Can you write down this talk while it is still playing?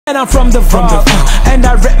And I'm from the vault, and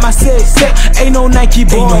I rep my six. Ain't no Nike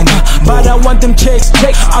boy, but I want them chicks.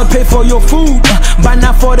 I'll pay for your food, but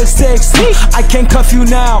not for the sex. I can't cuff you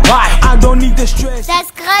now. I don't need the stress.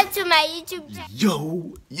 Subscribe to my YouTube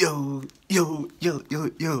Yo,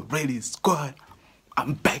 channel. ready squad.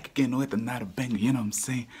 I'm back again with another banger, you know what I'm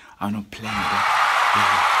saying? I'm not playing,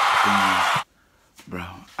 bro.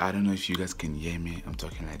 I don't know if you guys can hear me. I'm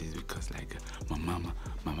talking like this because like my mama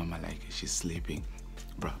like she's sleeping.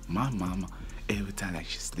 Bro, my mama, every time like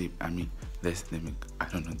she sleep, I mean, I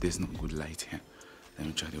don't know, there's no good light here. Let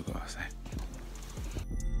me try to go outside.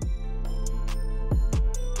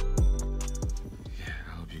 Yeah,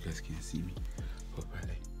 I hope you guys can see me.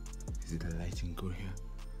 Hopefully, is it the lighting good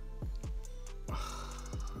here?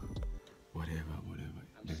 Whatever.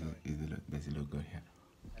 Does it look good here?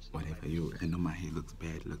 Whatever, I know my hair looks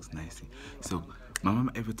bad, looks nice. So, my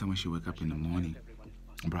mama, every time when she wake up in the morning,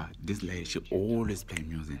 bruh, this lady, she always play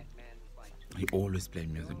music. She always play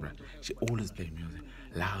music, bruh. She always play music,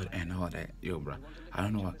 loud and all that. Yo, bruh, I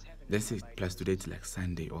don't know what, let's say plus today to like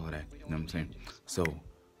Sunday, all that, you know what I'm saying? So,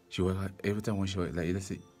 she wake up, every time when she wake, like let's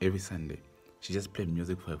say every Sunday, she just play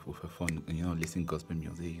music for fun, and you know, listen gospel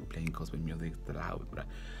music, playing gospel music loud, bruh.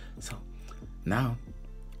 So, now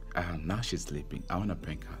she's sleeping. I wanna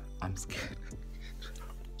prank her. I'm scared.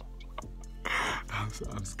 I'm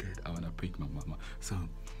scared. I wanna prank my mama. So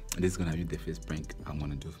this is gonna be the first prank I'm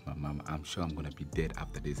gonna do for my mama. I'm sure I'm gonna be dead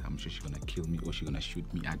after this. I'm sure she's gonna kill me or she's gonna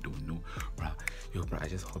shoot me. I don't know, bro. Yo, bro, I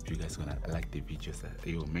just hope you guys gonna like the videos.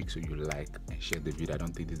 Yo, make sure you like and share the video. I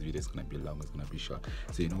don't think this video is gonna be long. It's gonna be short.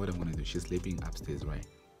 So you know what I'm gonna do? She's sleeping upstairs, right?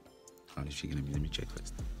 How is she gonna be? Let me check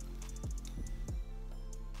first.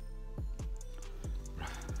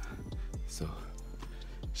 So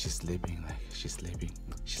she's sleeping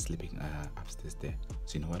upstairs there.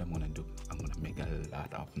 So you know what I'm gonna do? I'm gonna make a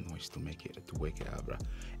lot of noise to wake her up, bro.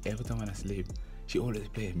 Every time when I sleep, she always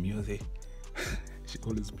play music. She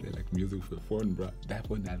always play like music for phone, bro. That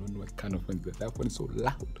phone, I don't know what kind of phone is that. That phone is so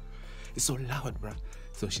loud. It's so loud, bro.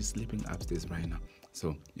 So she's sleeping upstairs right now.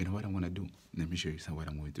 So you know what I'm gonna do? Let me show you what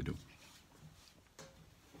I'm going to do.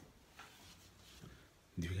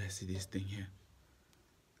 Do you guys see this thing here?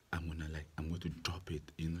 I'm going to drop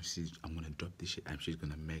it, you know, I'm going to drop this shit and she's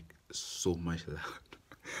going to make so much loud.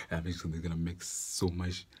 I mean, she's going to make so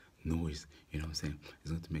much noise, you know what I'm saying?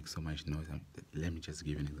 It's going to make so much noise. Let me just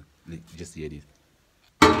give you an example. Just hear this.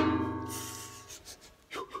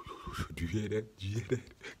 Do you hear that? Do you hear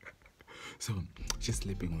that? So, she's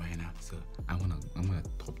sleeping right now, so I'm gonna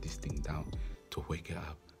top this thing down to wake her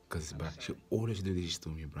up. Cause bro, she always do this to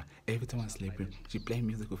me, bro. Every time I'm sleeping, she play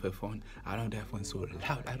music with her phone. I don't know, that phone so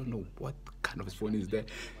loud. I don't know what kind of phone is that,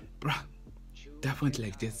 bro. That phone's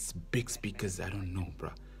like just big speakers. I don't know,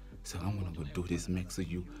 bro. So I'm gonna go do this. Make sure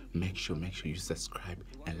you subscribe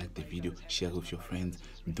and like the video. Share with your friends.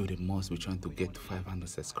 Do the most. We're trying to get 500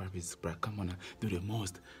 subscribers, bro. Come on, do the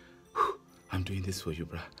most. I'm doing this for you,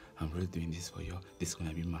 bro. I'm really doing this for you. This is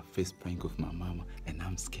gonna be my first prank with my mama, and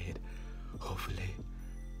I'm scared. Hopefully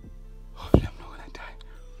I'm not gonna die.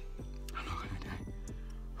 I'm not gonna die.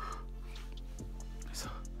 So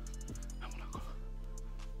I'm gonna go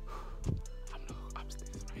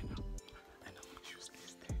upstairs right now and I'm gonna use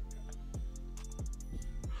this thing.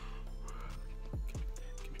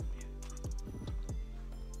 Give me a minute.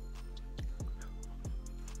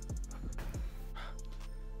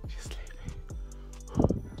 She's sleeping.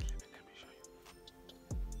 Let me show you.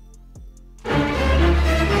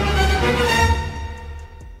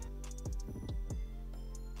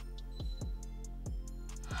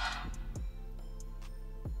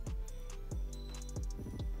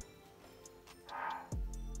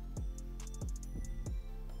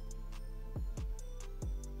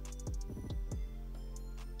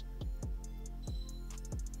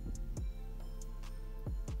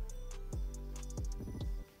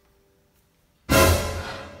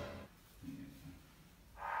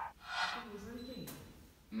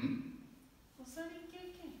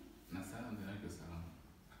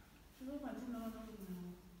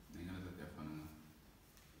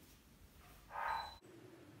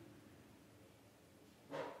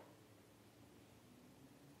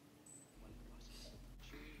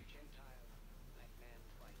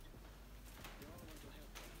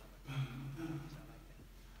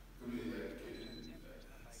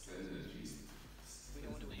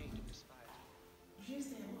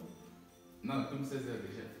 Non, comme 16 heures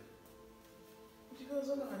déjà. Tu peux aussi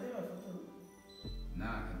regarder la photo? Non,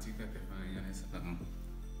 quand tu fais rien, c'est pas non.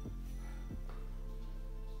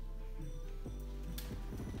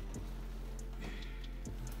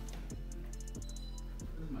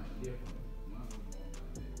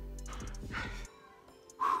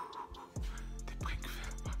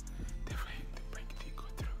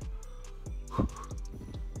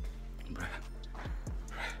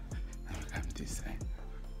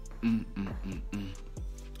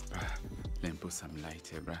 some light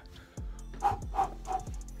here, bruh.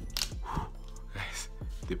 Guys,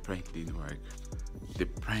 the prank didn't work. The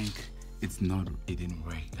prank, it didn't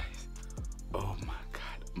work, guys. Oh my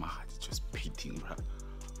god, my heart is just beating, bruh.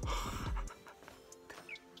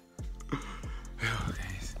 Oh,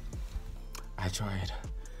 guys, I tried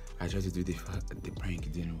to do the prank,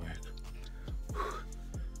 it didn't work.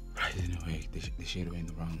 It didn't work, the shit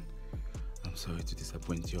went wrong. I'm sorry to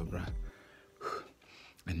disappoint you, bruh.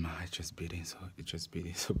 And my heart just beating so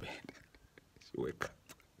bad. She wake up.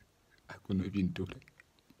 I couldn't even do it.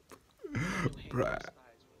 Bruh.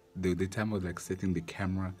 The time I was like setting the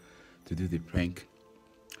camera to do the prank,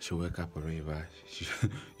 she woke up already, bruh.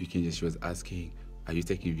 She was asking, are you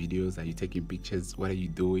taking videos? Are you taking pictures? What are you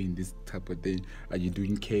doing? This type of thing. Are you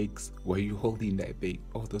doing cakes? Why are you holding that thing?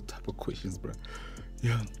 All those type of questions, bruh.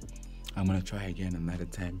 Yeah. I'm gonna try again another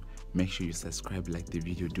time. Make sure you subscribe, like the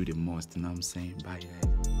video, do the most. You know what I'm saying? Bye, guys.